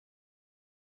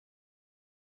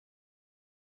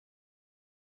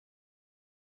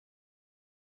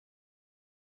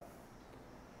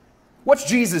What's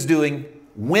Jesus doing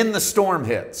when the storm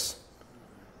hits?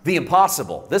 The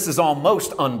impossible. This is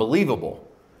almost unbelievable.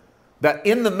 That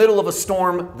in the middle of a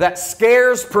storm that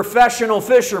scares professional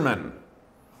fishermen.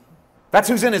 That's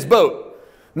who's in his boat.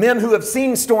 Men who have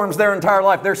seen storms their entire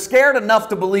life. They're scared enough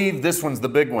to believe this one's the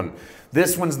big one.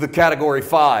 This one's the category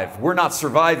 5. We're not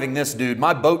surviving this, dude.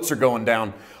 My boats are going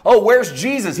down. Oh, where's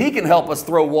Jesus? He can help us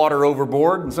throw water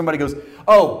overboard. And somebody goes,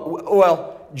 oh,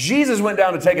 well, Jesus went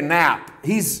down to take a nap.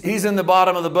 He's in the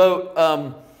bottom of the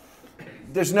boat.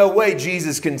 There's no way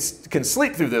Jesus can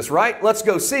sleep through this, right? Let's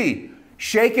go see.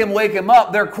 Shake him, wake him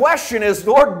up. Their question is,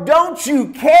 Lord, don't you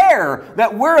care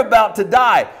that we're about to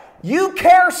die? You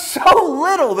care so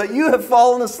little that you have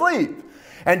fallen asleep.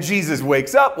 And Jesus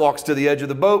wakes up, walks to the edge of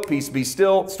the boat, peace be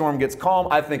still, storm gets calm.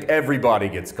 I think everybody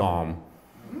gets calm.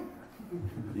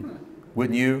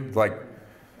 Wouldn't you? Like,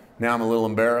 now I'm a little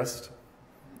embarrassed.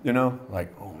 You know,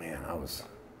 like, oh man, I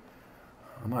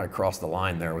might have crossed the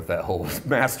line there with that whole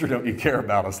master don't you care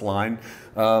about us line.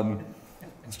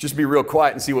 Let's just be real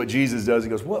quiet and see what Jesus does. He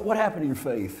goes, what happened to your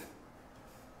faith?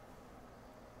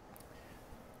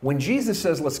 When Jesus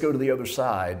says, let's go to the other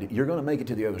side, you're going to make it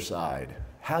to the other side.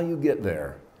 How you get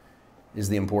there is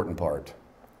the important part.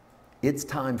 It's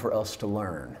time for us to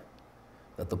learn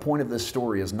that the point of this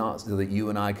story is not so that you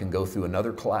and I can go through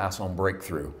another class on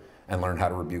breakthrough and learn how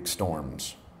to rebuke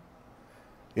storms.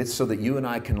 It's so that you and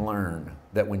I can learn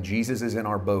that when Jesus is in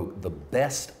our boat, the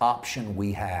best option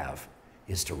we have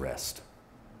is to rest.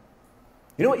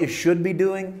 You know what you should be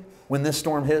doing when this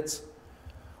storm hits?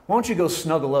 Why don't you go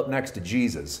snuggle up next to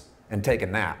Jesus and take a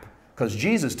nap? Because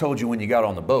Jesus told you when you got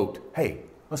on the boat, hey,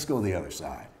 let's go to the other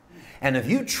side. And if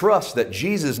you trust that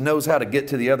Jesus knows how to get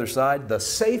to the other side, the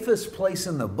safest place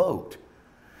in the boat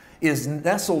is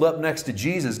nestled up next to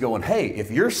Jesus going, hey,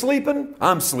 if you're sleeping,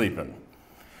 I'm sleeping.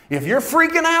 If you're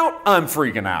freaking out, I'm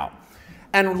freaking out.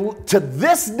 And to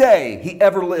this day, He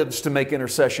ever lives to make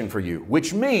intercession for you,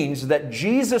 which means that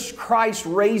Jesus Christ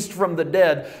raised from the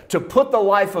dead to put the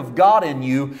life of God in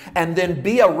you and then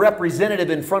be a representative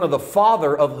in front of the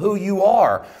Father of who you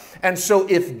are. And so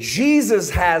if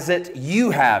Jesus has it,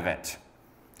 you have it.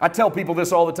 I tell people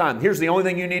this all the time. Here's the only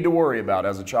thing you need to worry about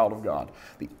as a child of God.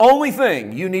 The only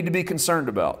thing you need to be concerned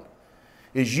about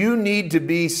is you need to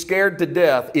be scared to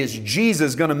death. Is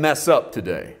Jesus going to mess up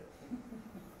today?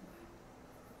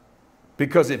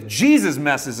 Because if Jesus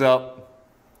messes up,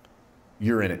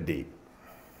 you're in it deep.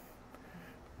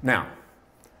 Now,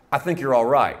 I think you're all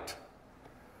right.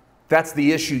 That's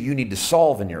the issue you need to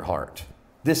solve in your heart.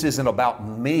 This isn't about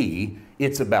me,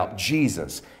 it's about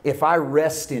Jesus. If I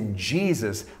rest in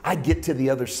Jesus, I get to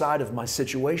the other side of my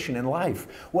situation in life.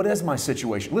 What is my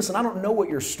situation? Listen, I don't know what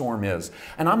your storm is,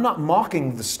 and I'm not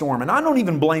mocking the storm, and I don't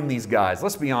even blame these guys.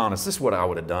 Let's be honest, this is what I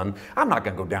would have done. I'm not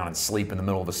going to go down and sleep in the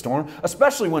middle of a storm,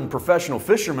 especially when professional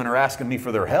fishermen are asking me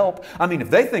for their help. I mean, if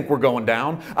they think we're going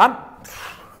down,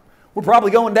 we're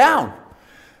probably going down.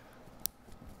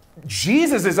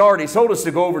 Jesus has already told us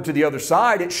to go over to the other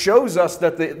side. It shows us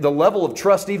that the level of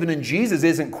trust even in Jesus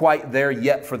isn't quite there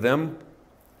yet for them.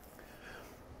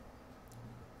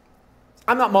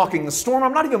 I'm not mocking the storm.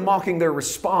 I'm not even mocking their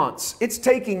response. It's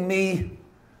taking me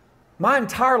my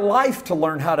entire life to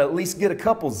learn how to at least get a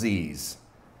couple Z's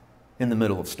in the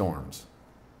middle of storms.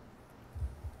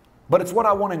 But it's what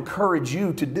I want to encourage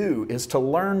you to do, is to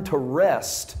learn to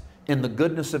rest in the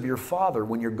goodness of your Father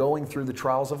when you're going through the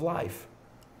trials of life.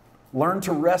 Learn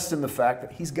to rest in the fact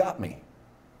that He's got me.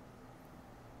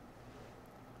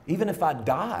 Even if I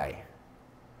die,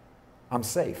 I'm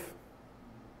safe.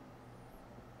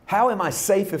 How am I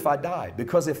safe if I die?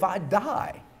 Because if I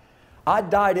die, I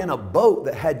died in a boat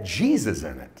that had Jesus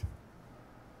in it.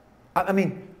 I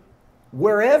mean,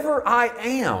 wherever I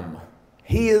am,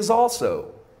 He is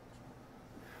also.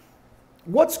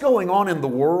 What's going on in the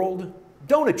world,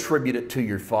 don't attribute it to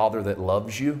your Father that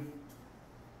loves you.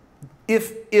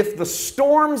 If the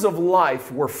storms of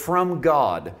life were from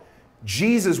God,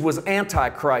 Jesus was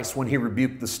Antichrist when He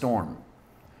rebuked the storm.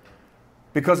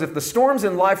 Because if the storms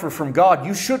in life are from God,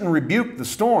 you shouldn't rebuke the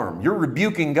storm. You're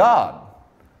rebuking God.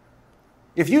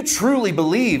 If you truly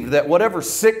believed that whatever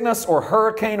sickness or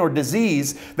hurricane or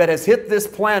disease that has hit this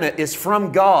planet is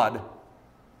from God,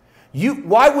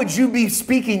 why would you be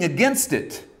speaking against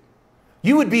it?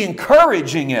 You would be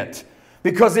encouraging it,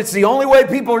 because it's the only way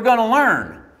people are going to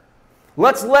learn.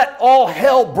 Let's let all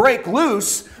hell break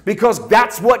loose because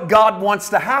that's what God wants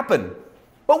to happen.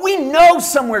 But we know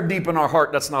somewhere deep in our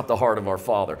heart that's not the heart of our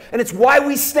Father. And it's why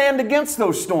we stand against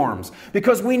those storms,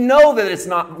 because we know that it's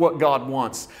not what God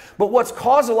wants. But what's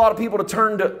caused a lot of people to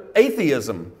turn to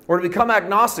atheism or to become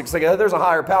agnostics, like, there's a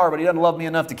higher power, but he doesn't love me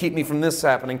enough to keep me from this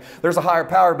happening. There's a higher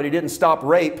power, but he didn't stop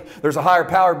rape. There's a higher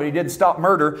power, but he didn't stop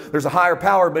murder. There's a higher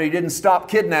power, but he didn't stop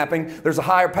kidnapping. There's a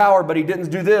higher power, but he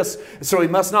didn't do this. So he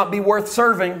must not be worth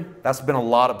serving. That's been a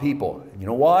lot of people. You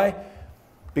know why?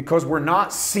 Because we're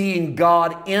not seeing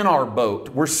God in our boat.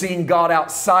 We're seeing God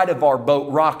outside of our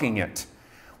boat rocking it.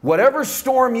 Whatever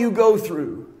storm you go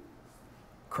through,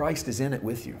 Christ is in it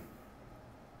with you.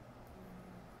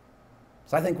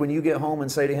 So I think when you get home and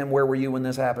say to him, where were you when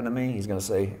this happened to me? He's going to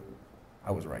say,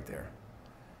 I was right there.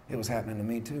 It was happening to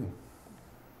me too.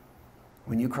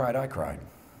 When you cried, I cried.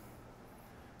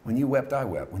 When you wept, I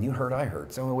wept. When you hurt, I hurt.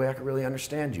 It's the only way I could really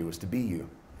understand you is to be you.